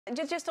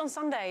Just on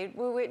Sunday,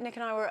 Nick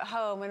and I were at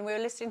home and we were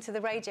listening to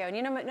the radio, and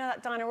you know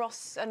that Diana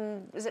Ross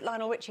and is it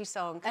Lionel Richie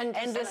song?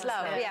 Endless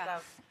Love. Yeah.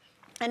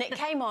 And it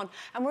came on,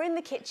 and we're in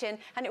the kitchen,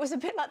 and it was a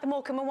bit like the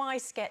Morecambe and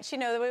Wise sketch, you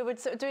know, we were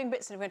sort of doing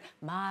bits and we went,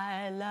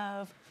 my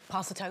love,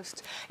 pass the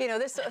toast, you know,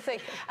 this sort of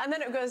thing. And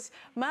then it goes,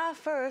 my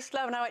first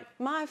love, and I went,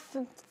 my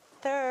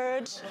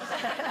third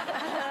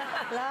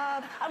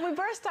love. And we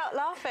burst out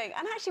laughing,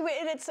 and actually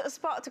it had sort of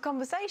sparked a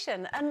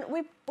conversation, and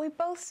we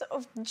both sort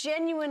of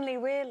genuinely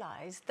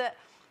realised that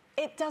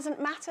it doesn't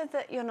matter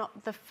that you're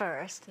not the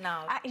first.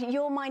 No.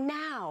 You're my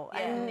now,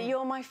 and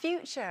you're my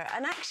future.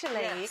 And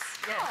actually... Yes.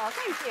 Oh,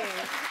 thank you.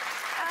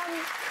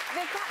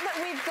 The fact that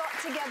we've got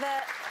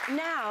together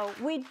now,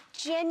 we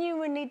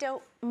genuinely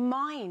don't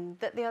mind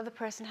that the other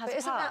person has a past.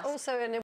 Isn't that also